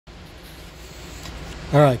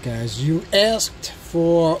Alright guys, you asked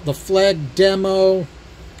for the flag demo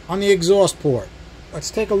on the exhaust port.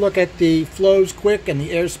 Let's take a look at the flows quick and the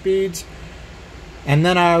airspeeds, and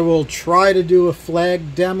then I will try to do a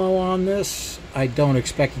flag demo on this. I don't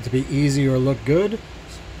expect it to be easy or look good,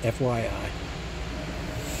 FYI.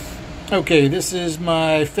 Okay, this is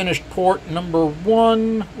my finished port number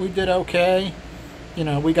 1. We did okay. You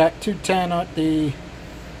know, we got 210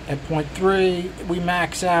 at 0.3. We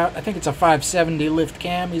max out. I think it's a 570 lift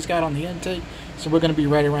cam he's got on the intake, so we're going to be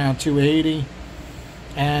right around 280.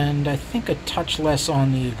 And I think a touch less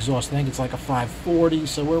on the exhaust. I think it's like a 540,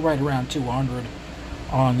 so we're right around 200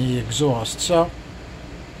 on the exhaust. So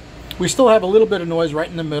we still have a little bit of noise right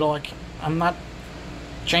in the middle. I'm not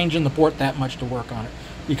changing the port that much to work on it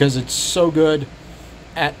because it's so good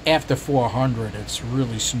at after 400. It's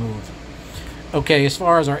really smooth. Okay, as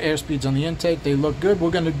far as our airspeeds on the intake, they look good. We're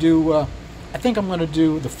going to do, I think I'm going to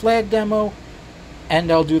do the flag demo, and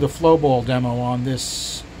I'll do the flowball demo on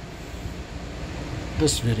this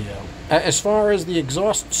video. As far as the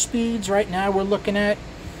exhaust speeds right now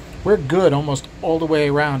we're good almost all the way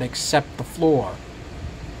around except the floor.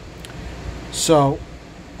 So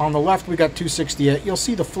on the left we got 268. You'll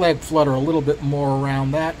see the flag flutter a little bit more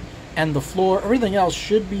around that, and the floor, everything else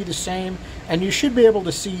should be the same, and you should be able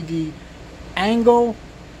to see the angle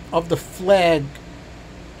of the flag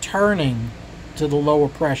turning to the lower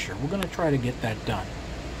pressure. We're going to try to get that done.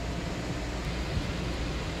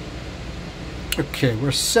 Okay,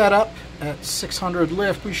 we're set up at 600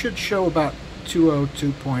 lift. We should show about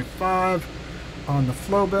 202.5 on the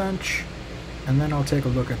flow bench, and then I'll take a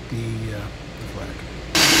look at the flag.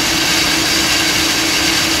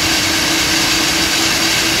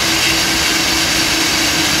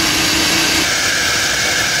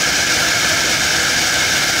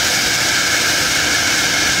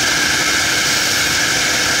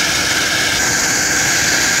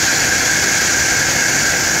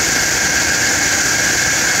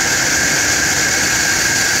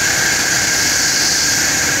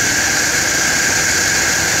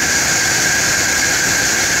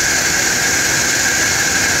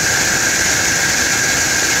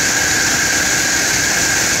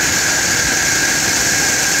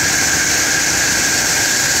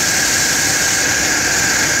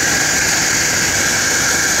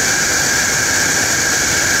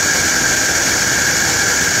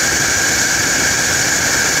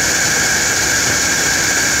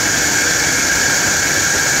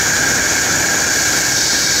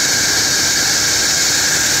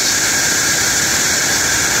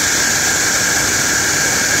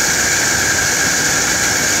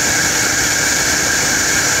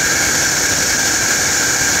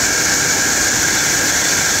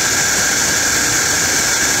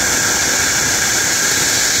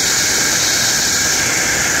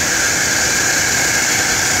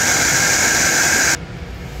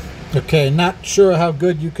 Okay, not sure how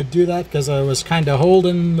good you could do that because I was kind of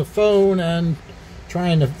holding the phone and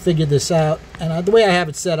trying to figure this out. And the way I have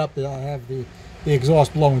it set up, I have the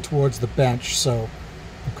exhaust blowing towards the bench, so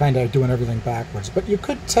I'm kind of doing everything backwards. But you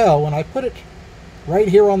could tell when I put it right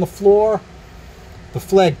here on the floor, the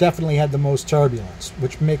flag definitely had the most turbulence,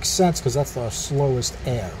 which makes sense because that's the slowest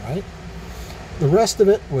air, right? The rest of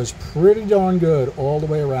it was pretty darn good all the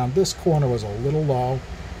way around. This corner was a little low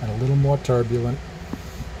and a little more turbulent.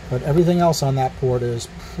 But everything else on that port is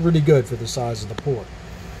pretty good for the size of the port.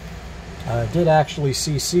 I did actually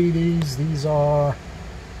CC these. These are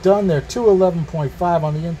done. They're 211.5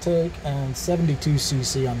 on the intake and 72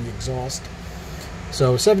 cc on the exhaust.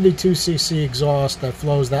 So 72 cc exhaust that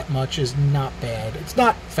flows that much is not bad. It's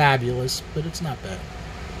not fabulous, but it's not bad.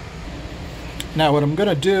 Now what I'm going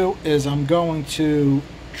to do is I'm going to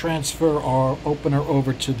transfer our opener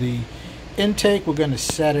over to the intake. We're going to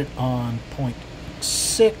set it on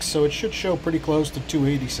 0.6, so it should show pretty close to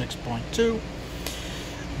 286.2.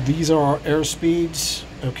 These are our airspeeds,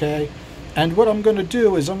 okay? And what I'm going to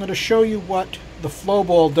do is I'm going to show you what the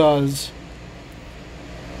flowball does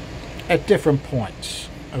at different points,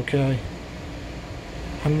 okay?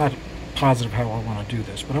 I'm not positive how I want to do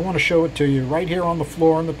this, but I want to show it to you right here on the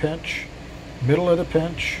floor in the pinch, middle of the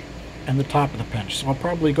pinch, and the top of the pinch. So I'll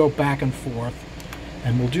probably go back and forth,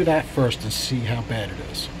 and we'll do that first and see how bad it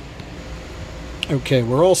is. Okay,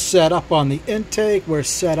 we're all set up on the intake. We're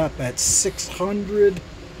set up at 600.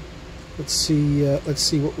 Let's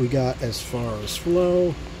see what we got as far as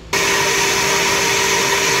flow.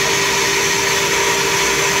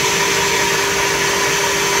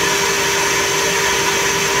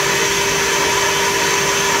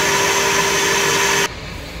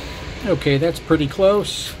 Okay, that's pretty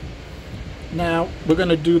close. Now we're going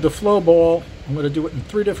to do the flow ball. I'm going to do it in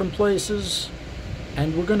 3 different places.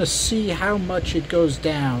 and we're going to see how much it goes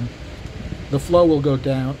down. The flow will go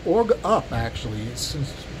down or go up, actually.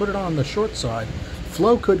 Since put it on the short side,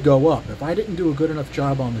 flow could go up. If I didn't do a good enough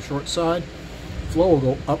job on the short side, flow will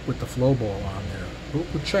go up with the flow ball on there.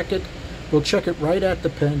 We'll check it. We'll check it right at the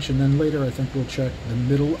pinch, and then later I think we'll check the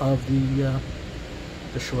middle of the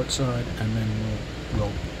short side, and then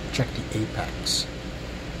we'll check the apex.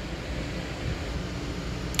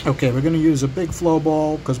 Okay, we're going to use a big flow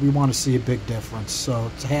ball because we want to see a big difference. So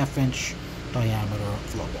it's a 1/2 inch diameter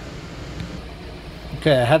flow ball.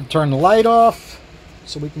 Okay, I had to turn the light off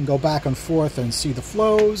so we can go back and forth and see the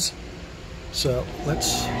flows. So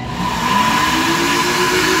let's...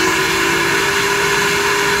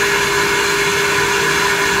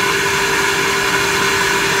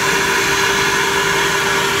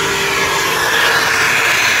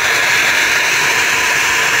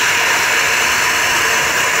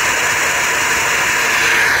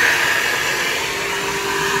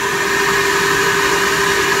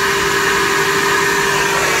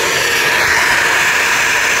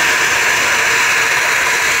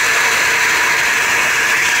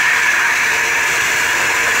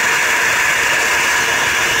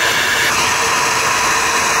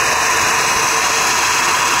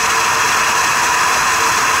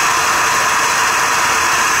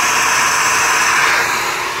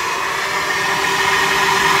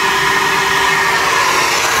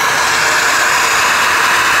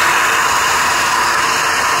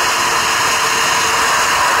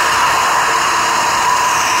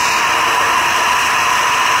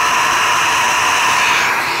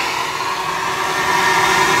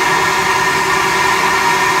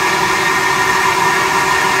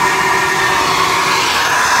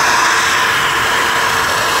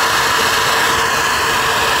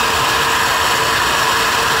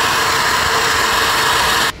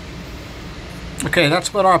 Okay,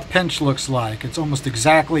 that's what our pinch looks like. It's almost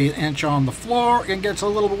exactly 1 inch on the floor and gets a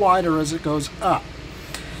little wider as it goes up.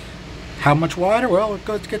 How much wider? Well, it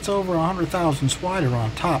gets over 100 thousandths wider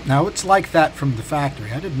on top. Now, it's like that from the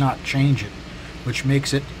factory. I did not change it, which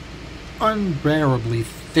makes it unbearably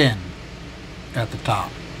thin at the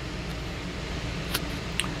top.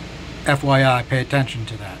 FYI, pay attention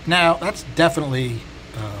to that. Now, that's definitely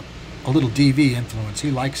a little DV influence.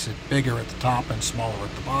 He likes it bigger at the top and smaller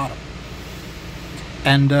at the bottom.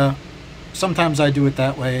 And sometimes I do it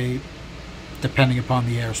that way depending upon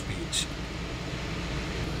the airspeeds.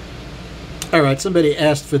 Alright, somebody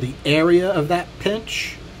asked for the area of that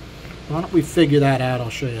pinch. Why don't we figure that out? I'll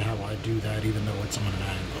show you how I do that even though it's on an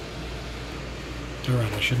angle.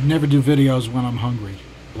 Alright, I should never do videos when I'm hungry.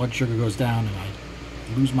 Blood sugar goes down and I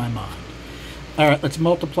lose my mind. Alright, let's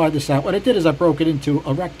multiply this out. What I did is I broke it into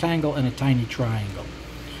a rectangle and a tiny triangle.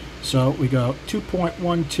 So we go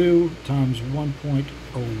 2.12 times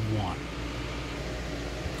 1.01.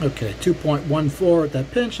 Okay, 2.14 at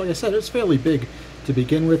that pinch. Like I said, it's fairly big to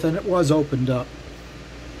begin with, and it was opened up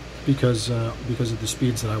because of the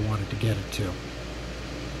speeds that I wanted to get it to.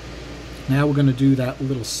 Now we're going to do that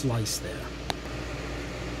little slice there.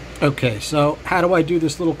 Okay, so how do I do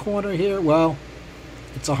this little corner here? Well,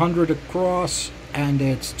 it's 100 across, and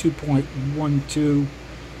it's 2.12.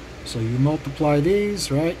 So you multiply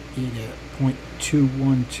these, right? You get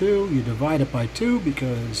 0.212. You divide it by 2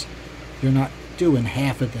 because you're not doing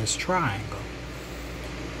half of this triangle.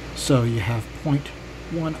 So you have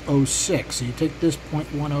 0.106. So you take this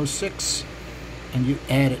 0.106 and you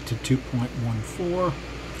add it to 2.14.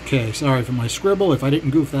 Okay, sorry for my scribble. If I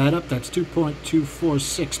didn't goof that up, that's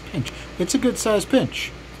 2.246 pinch. It's a good size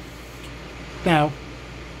pinch. Now,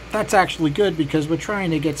 that's actually good because we're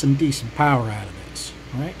trying to get some decent power out of this,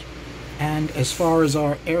 right? And as far as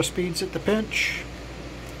our airspeeds at the pinch,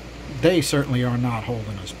 they certainly are not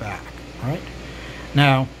holding us back, right?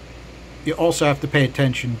 Now, you also have to pay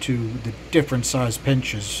attention to the different size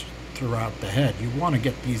pinches throughout the head. You want to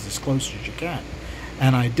get these as close as you can.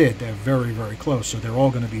 And I did. They're very, very close, so they're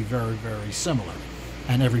all going to be very, very similar.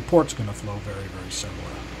 And every port's going to flow very, very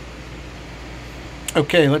similar.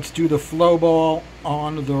 Okay, let's do the flow ball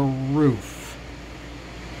on the roof.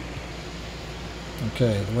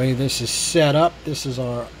 Okay, the way this is set up, this is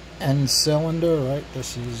our end cylinder, right?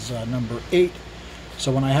 This is number 8.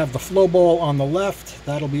 So when I have the flow ball on the left,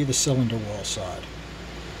 that'll be the cylinder wall side.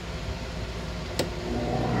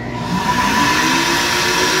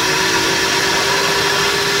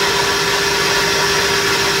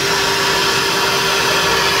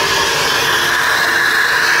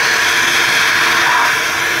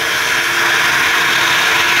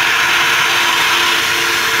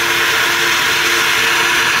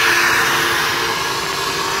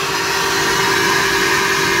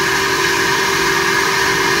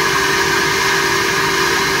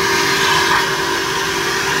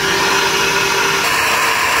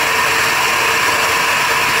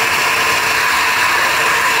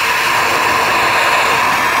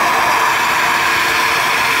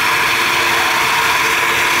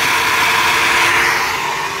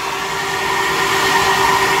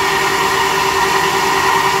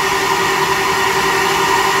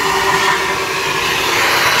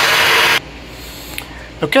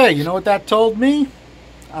 Okay, you know what that told me?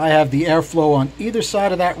 I have the airflow on either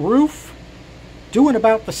side of that roof doing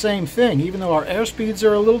about the same thing, even though our airspeeds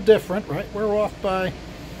are a little different, right? We're off by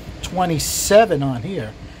 27 on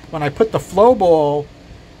here. When I put the flow ball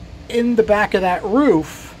in the back of that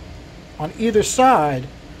roof on either side,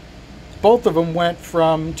 both of them went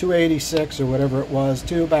from 286 or whatever it was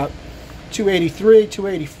to about 283,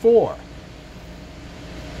 284.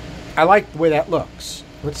 I like the way that looks.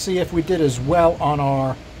 Let's see if we did as well on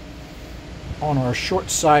our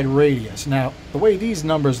short side radius. Now, the way these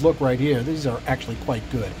numbers look right here, these are actually quite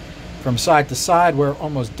good. From side to side, we're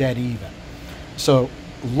almost dead even. So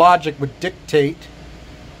logic would dictate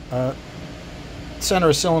center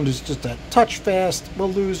of cylinder is just a touch fast.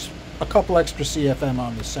 We'll lose a couple extra CFM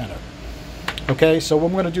on the center. Okay, so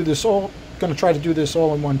I'm going to do this all. Going to try to do this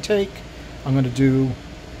all in one take. I'm going to do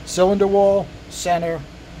cylinder wall, center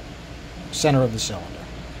of the cylinder.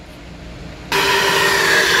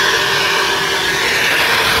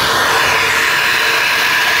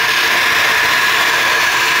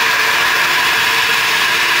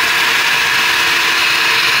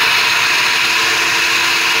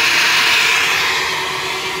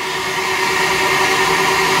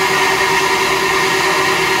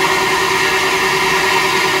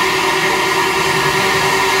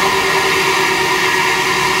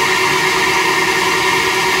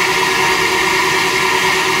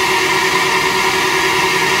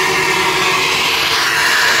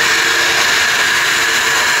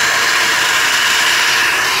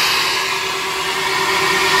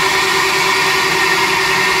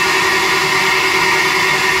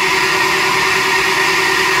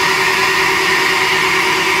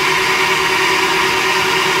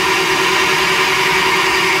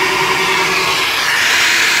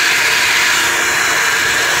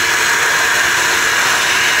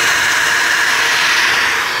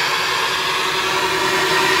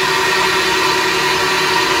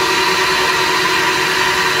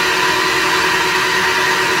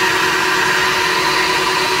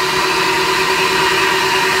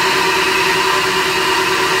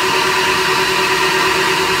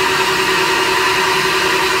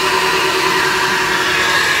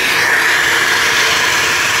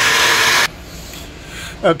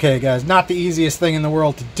 Okay guys, not the easiest thing in the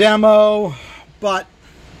world to demo, but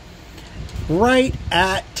right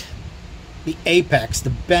at the apex,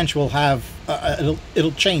 the bench will have,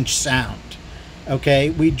 it'll change sound.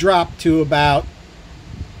 Okay, we dropped to about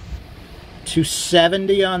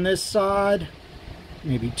 270 on this side,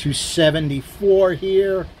 maybe 274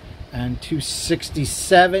 here, and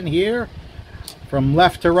 267 here. From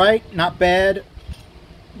left to right, not bad.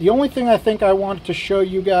 The only thing I think I wanted to show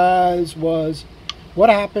you guys was what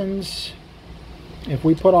happens if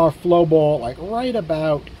we put our flow ball like right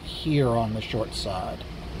about here on the short side.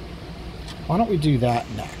 Why don't we do that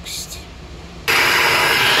next?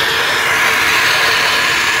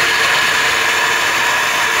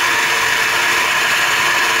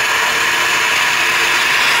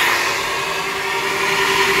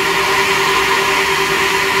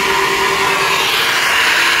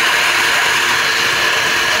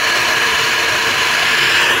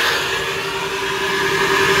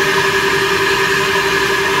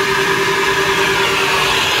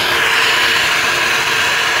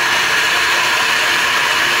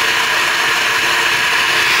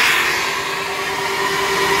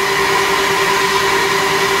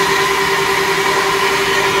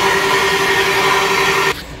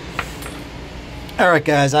 Alright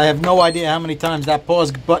guys, I have no idea how many times that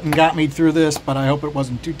pause button got me through this, but I hope it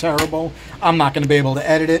wasn't too terrible. I'm not going to be able to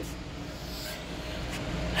edit it.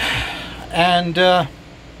 And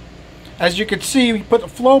as you can see, we put the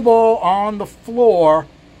flow ball on the floor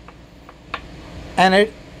and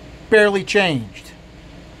it barely changed.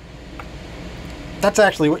 That's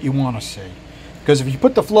actually what you want to see. Because if you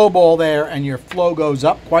put the flow ball there and your flow goes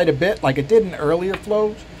up quite a bit, like it did in earlier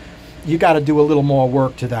flows, you got to do a little more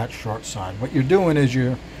work to that short side. What you're doing is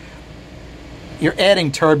you're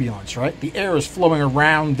adding turbulence, right? The air is flowing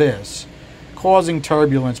around this, causing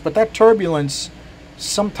turbulence, but that turbulence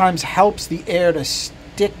sometimes helps the air to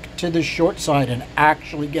stick to the short side and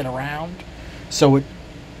actually get around, so it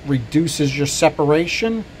reduces your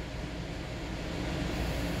separation.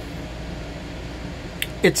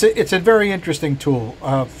 It's a very interesting tool.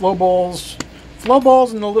 Flow balls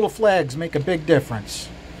and the little flags make a big difference.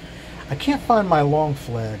 I can't find my long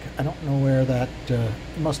flag. I don't know where that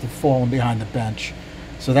must have fallen behind the bench,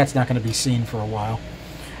 so that's not going to be seen for a while.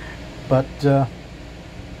 But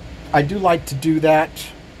I do like to do that.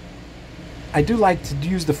 I do like to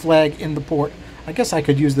use the flag in the port. I guess I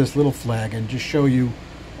could use this little flag and just show you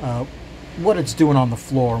what it's doing on the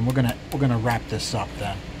floor, and we're gonna wrap this up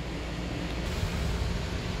then.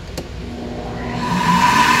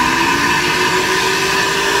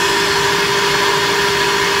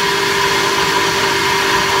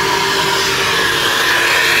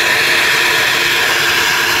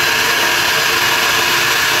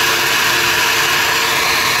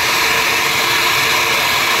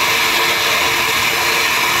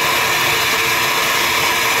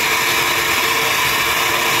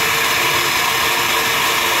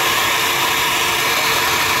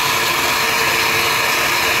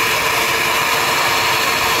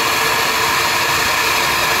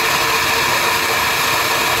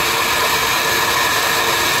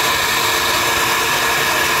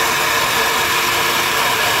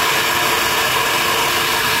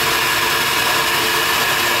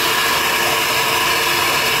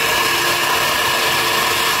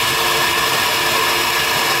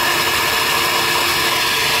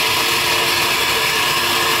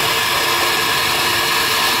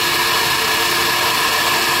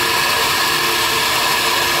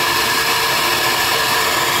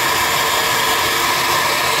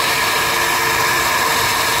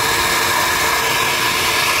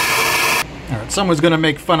 Someone's going to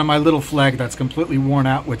make fun of my little flag that's completely worn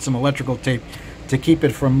out with some electrical tape to keep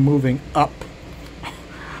it from moving up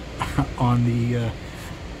on the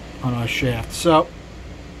on our shaft. So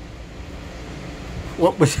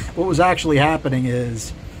what was actually happening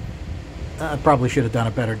is I probably should have done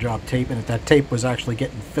a better job taping it. That tape was actually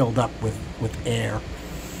getting filled up with air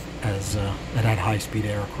as it had high-speed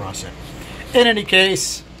air across it. In any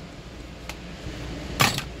case,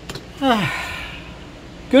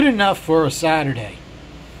 good enough for a Saturday.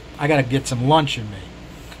 I gotta get some lunch in me.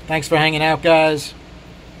 Thanks for hanging out, guys.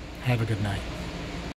 Have a good night.